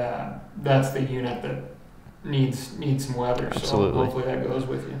 and that's the unit that needs some weather. Absolutely. So hopefully that goes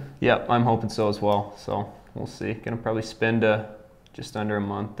with you. Yep, I'm hoping so as well. So we'll see. Gonna probably spend just under a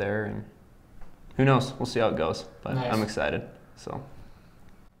month there, and who knows? We'll see how it goes. But nice. I'm excited. So.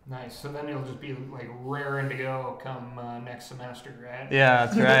 Nice. So then you'll just be like raring to go come next semester, right? Yeah,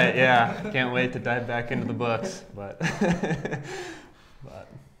 that's right. Yeah, can't wait to dive back into the books. But.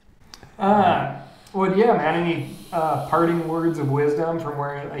 Well, yeah, man. Any parting words of wisdom from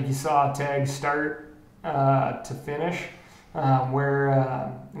where like you saw Tag start to finish?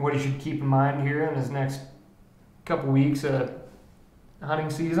 What he should keep in mind here in his next couple weeks of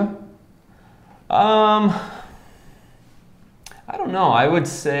hunting season? I don't know. I would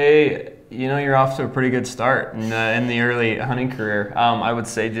say, you're off to a pretty good start in the early hunting career. I would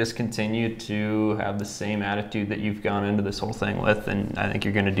say just continue to have the same attitude that you've gone into this whole thing with, and I think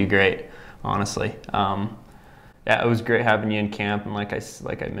you're going to do great, honestly. It was great having you in camp, and like I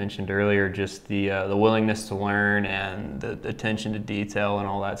mentioned earlier, just the willingness to learn and the attention to detail and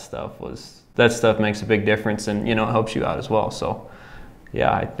all that stuff makes a big difference, and it helps you out as well. So,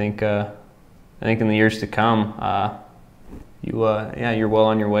 yeah, I think in the years to come. You're well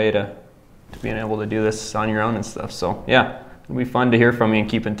on your way to being able to do this on your own and stuff. So, yeah, it'll be fun to hear from you and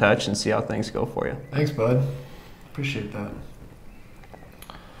keep in touch and see how things go for you. Thanks, bud. Appreciate that.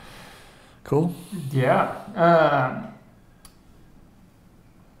 Cool. Yeah.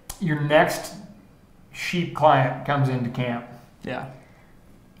 Your next sheep client comes into camp. Yeah.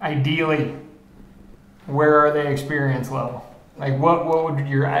 Ideally, where are they experience level? Like, what would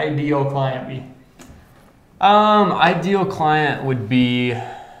your ideal client be? Ideal client would be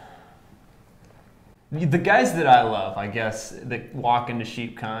the guys that I love, I guess, that walk into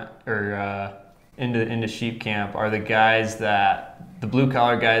sheep into sheep camp are the guys the blue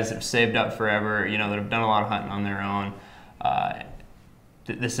collar guys that have saved up forever, that have done a lot of hunting on their own.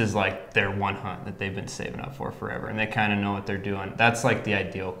 This is like their one hunt that they've been saving up for forever, and they kind of know what they're doing. That's like the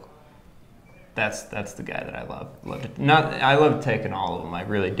ideal. That's the guy that I love. I love taking all of them. I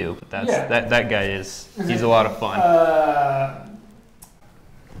really do. But that guy he's a lot of fun.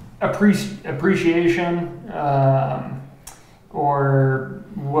 Appreciation, or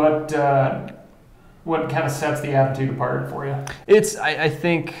what kind of sets the attitude apart for you? I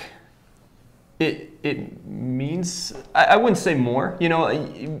think it means, I wouldn't say more, you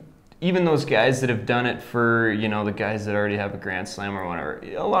know, even those guys that have done it for, you know, the guys that already have a Grand Slam or whatever,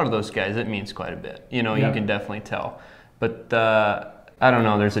 a lot of those guys, it means quite a bit. You know, you can definitely tell. But I don't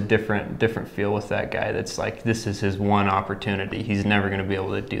know, there's a different feel with that guy that's like, this is his one opportunity. He's never going to be able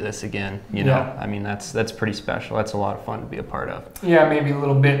to do this again. You know, I mean, that's pretty special. That's a lot of fun to be a part of. Yeah, maybe a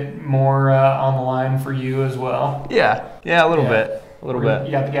little bit more on the line for you as well. Yeah, a little bit. A little bit.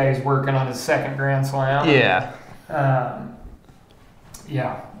 You got the guy who's working on his second Grand Slam. Yeah.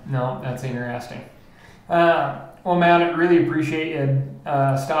 No, that's interesting. Well, man, I really appreciate you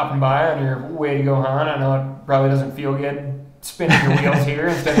stopping by on your way to go hunt. I know it probably doesn't feel good spinning your wheels here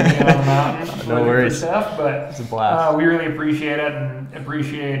instead of being on the mountain. No worries. Stuff, but it's a blast. We really appreciate it and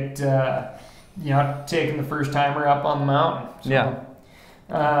appreciate taking the first timer up on the mountain. So,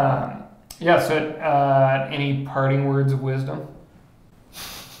 So, any parting words of wisdom?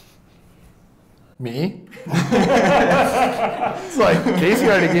 Me? It's like Casey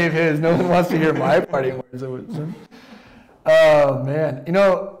already gave his. No one wants to hear my parting words of wisdom. Oh man, you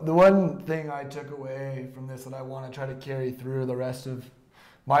know, the one thing I took away from this that I want to try to carry through the rest of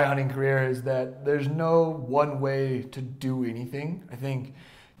my hunting career is that there's no one way to do anything. I think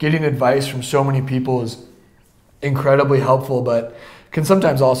getting advice from so many people is incredibly helpful, but can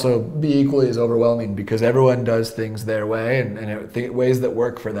sometimes also be equally as overwhelming because everyone does things their way and ways that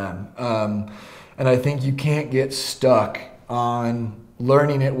work for them. And I think you can't get stuck on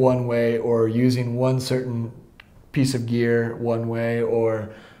learning it one way or using one certain piece of gear one way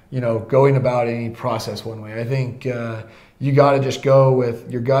or, you know, going about any process one way. I think you got to just go with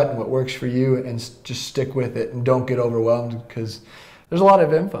your gut and what works for you and just stick with it and don't get overwhelmed because there's a lot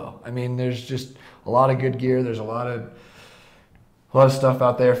of info. I mean, there's just a lot of good gear. There's a lot of stuff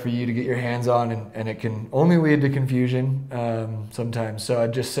out there for you to get your hands on and it can only lead to confusion sometimes. So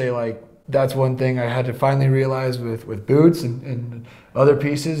I'd just say, like, that's one thing I had to finally realize with boots and other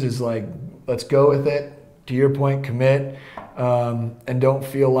pieces is, like, let's go with it. To your point, commit, and don't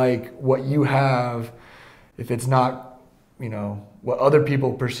feel like what you have, if it's not, you know, what other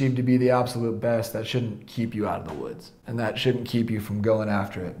people perceive to be the absolute best, that shouldn't keep you out of the woods. And that shouldn't keep you from going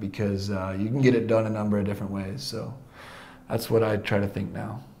after it because you can get it done a number of different ways. So that's what I try to think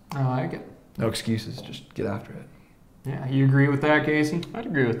now. I like it. No excuses, just get after it. Yeah, you agree with that, Casey? I'd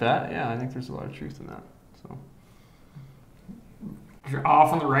agree with that. Yeah, I think there's a lot of truth in that. So you're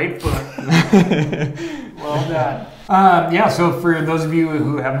off on the right foot. Well done. So for those of you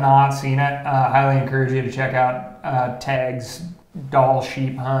who have not seen it, highly encourage you to check out Tag's Dall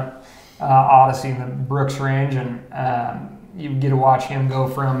sheep hunt Odyssey in the Brooks Range, and you get to watch him go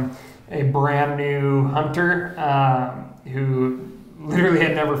from a brand new hunter who literally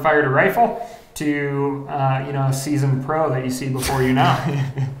had never fired a rifle to a seasoned pro that you see before you now.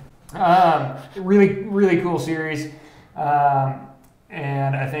 Really, really cool series.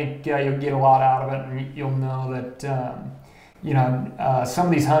 And I think you'll get a lot out of it, and you'll know that some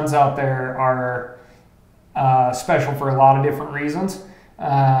of these hunts out there are special for a lot of different reasons,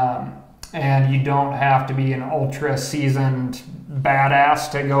 and you don't have to be an ultra seasoned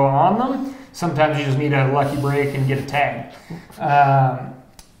badass to go on them. Sometimes you just need a lucky break and get a tag,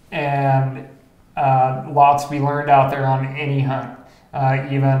 and lots to be learned out there on any hunt,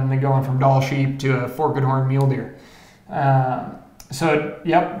 even going from Dall sheep to a forked horn mule deer.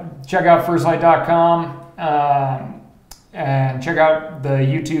 Check out firstlite.com and check out the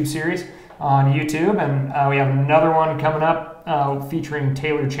YouTube series on YouTube. And we have another one coming up featuring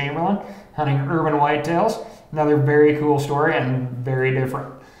Taylor Chamberlain hunting urban whitetails. Another very cool story and very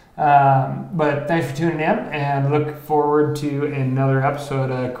different. But thanks for tuning in and look forward to another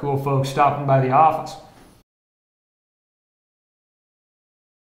episode of cool folks stopping by the office.